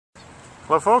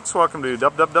Hello folks, welcome to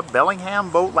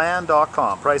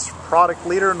www.bellinghamboatland.com. Price product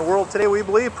leader in the world today, we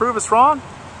believe. Prove us wrong.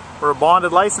 We're a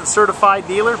bonded, licensed, certified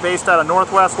dealer based out of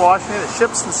Northwest Washington that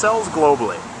ships and sells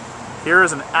globally. Here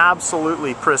is an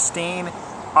absolutely pristine,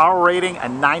 our rating, a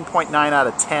 9.9 out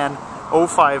of 10,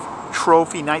 05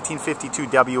 Trophy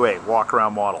 1952 WA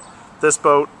walk-around model. This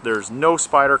boat, there's no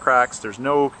spider cracks, there's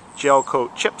no gel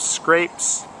coat chips,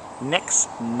 scrapes, nicks,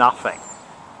 nothing.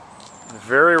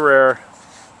 Very rare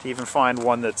to even find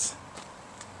one that's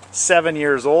 7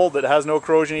 years old that has no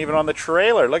corrosion even on the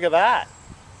trailer. Look at that.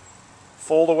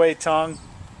 Fold away tongue.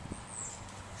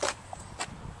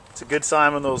 It's a good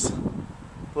sign when those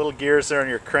little gears there in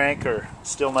your crank are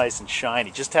still nice and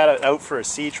shiny. Just had it out for a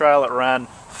sea trial. It ran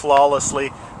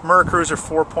flawlessly. Merc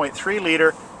 4.3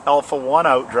 liter Alpha 1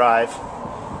 out drive.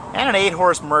 And an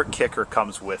 8-horse Merc kicker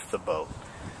comes with the boat.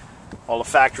 All the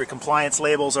factory compliance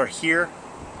labels are here.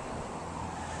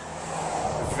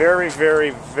 Very, very,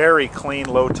 very clean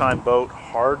load time boat.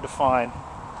 Hard to find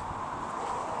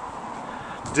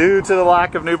due to the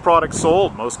lack of new products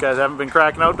sold. Most guys haven't been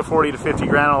cracking out to 40 to 50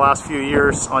 grand in the last few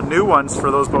years on new ones for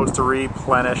those boats to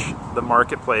replenish the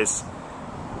marketplace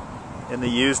in the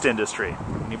used industry.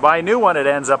 When you buy a new one, it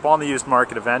ends up on the used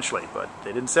market eventually, but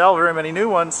they didn't sell very many new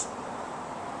ones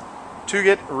to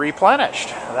get replenished.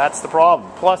 That's the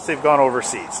problem. Plus, they've gone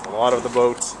overseas. A lot of the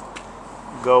boats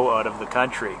go out of the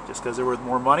country just because they're worth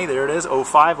more money. There it is,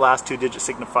 05, last 2 digits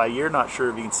signify year. Not sure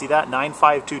if you can see that,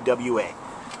 952 WA.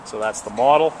 So that's the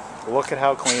model. Look at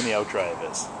how clean the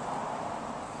outdrive is.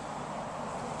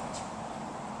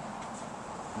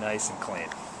 Nice and clean.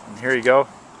 And here you go,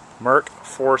 Merc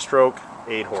 4-stroke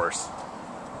 8-horse.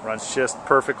 Runs just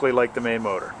perfectly like the main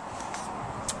motor.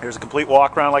 Here's a complete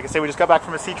walk around. Like I say, we just got back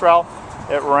from a sea trial.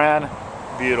 It ran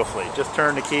beautifully. Just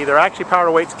turned the key. Their actually power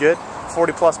to weight's good.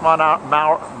 40 plus mile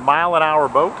an hour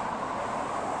boat.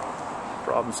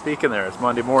 Problem speaking there. It's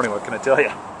Monday morning. What can I tell you?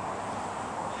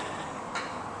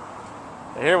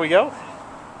 Here we go.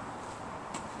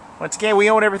 Once again, we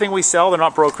own everything we sell. They're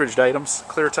not brokeraged items.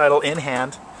 Clear title in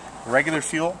hand. Regular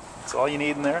fuel. That's all you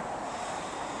need in there.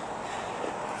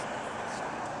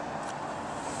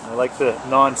 I like the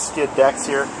non-skid decks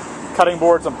here. Cutting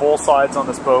boards on both sides on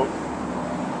this boat.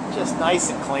 Just nice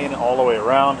and clean all the way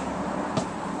around.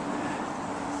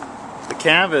 The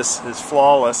canvas is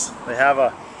flawless. They have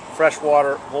a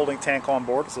freshwater holding tank on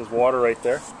board. It says water right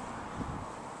there.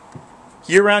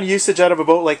 Year-round usage out of a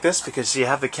boat like this because you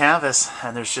have the canvas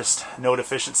and there's just no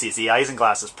deficiencies. The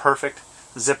isinglass is perfect.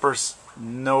 Zippers,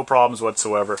 no problems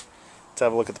whatsoever. Let's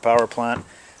have a look at the power plant.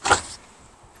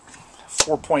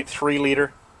 4.3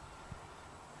 liter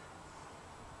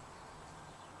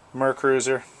Merc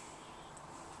Cruiser.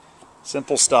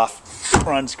 Simple stuff.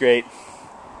 Runs great.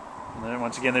 And then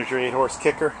once again, there's your 8-horse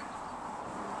kicker.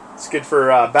 It's good for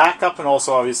backup and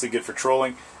also obviously good for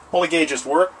trolling. Only gauge just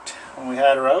worked when we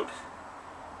had her out.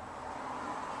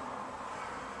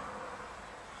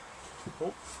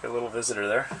 Oh, got a little visitor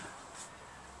there.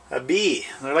 A bee.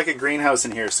 They're like a greenhouse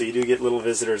in here, so you do get little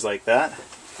visitors like that.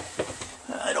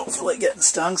 I don't feel like getting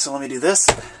stung, so let me do this.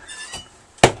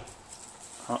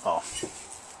 Uh-oh.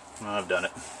 I've done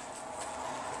it.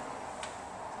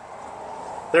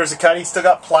 There's a cutty. Still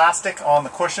got plastic on the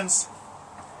cushions.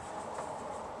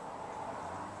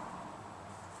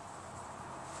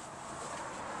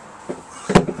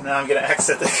 Now I'm going to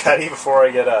exit the cutty before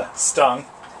I get stung.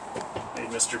 Made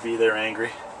Mr. B there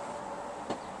angry.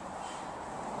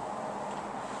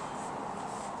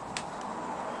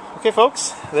 Okay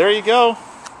folks, there you go.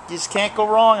 You just can't go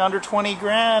wrong. Under 20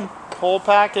 grand. Whole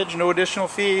package, no additional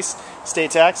fees.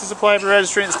 State taxes apply for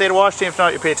registering in the state of Washington. If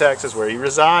not, you pay taxes where you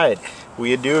reside.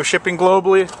 We do shipping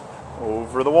globally.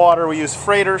 Over the water, we use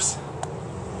freighters.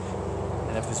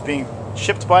 And if it's being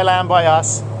shipped by land by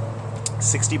us,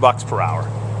 $60 per hour.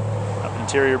 Up in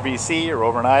interior BC or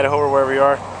over in Idaho or wherever you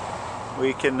are,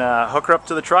 we can hook her up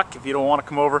to the truck if you don't want to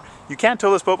come over. You can't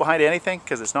tow this boat behind anything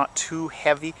because it's not too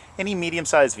heavy. Any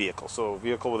medium-sized vehicle. So a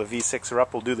vehicle with a V6 or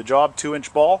up will do the job.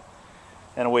 2-inch ball.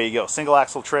 And away you go. Single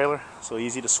axle trailer, so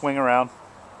easy to swing around.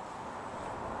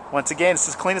 Once again, it's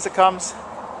as clean as it comes.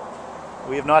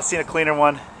 We have not seen a cleaner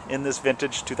one in this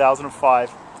vintage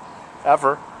 2005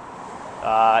 ever.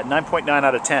 9.9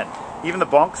 out of 10. Even the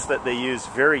bunks that they use,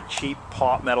 very cheap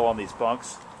pot metal on these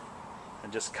bunks,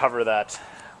 and just cover that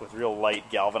with real light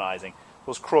galvanizing.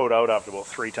 Those crowed out after about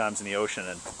 3 times in the ocean,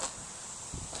 and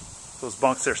those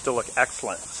bunks there still look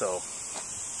excellent. So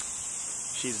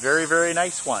she's very, very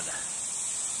nice one.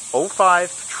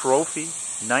 05 Trophy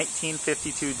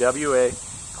 1952 WA.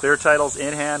 Clear titles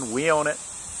in hand. We own it.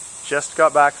 Just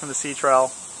got back from the sea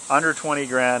trial. Under 20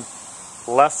 grand.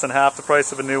 Less than half the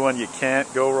price of a new one. You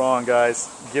can't go wrong, guys.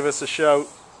 Give us a shout.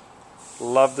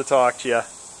 Love to talk to you.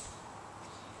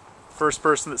 First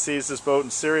person that sees this boat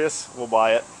in Sirius will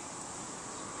buy it.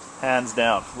 Hands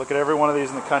down. Look at every one of these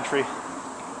in the country.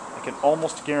 I can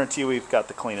almost guarantee we've got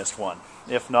the cleanest one.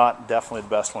 If not, definitely the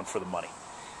best one for the money.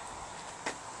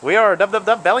 We are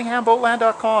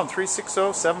www.bellinghamboatland.com,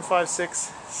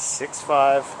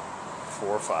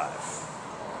 360-756-6545.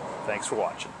 Thanks for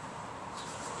watching.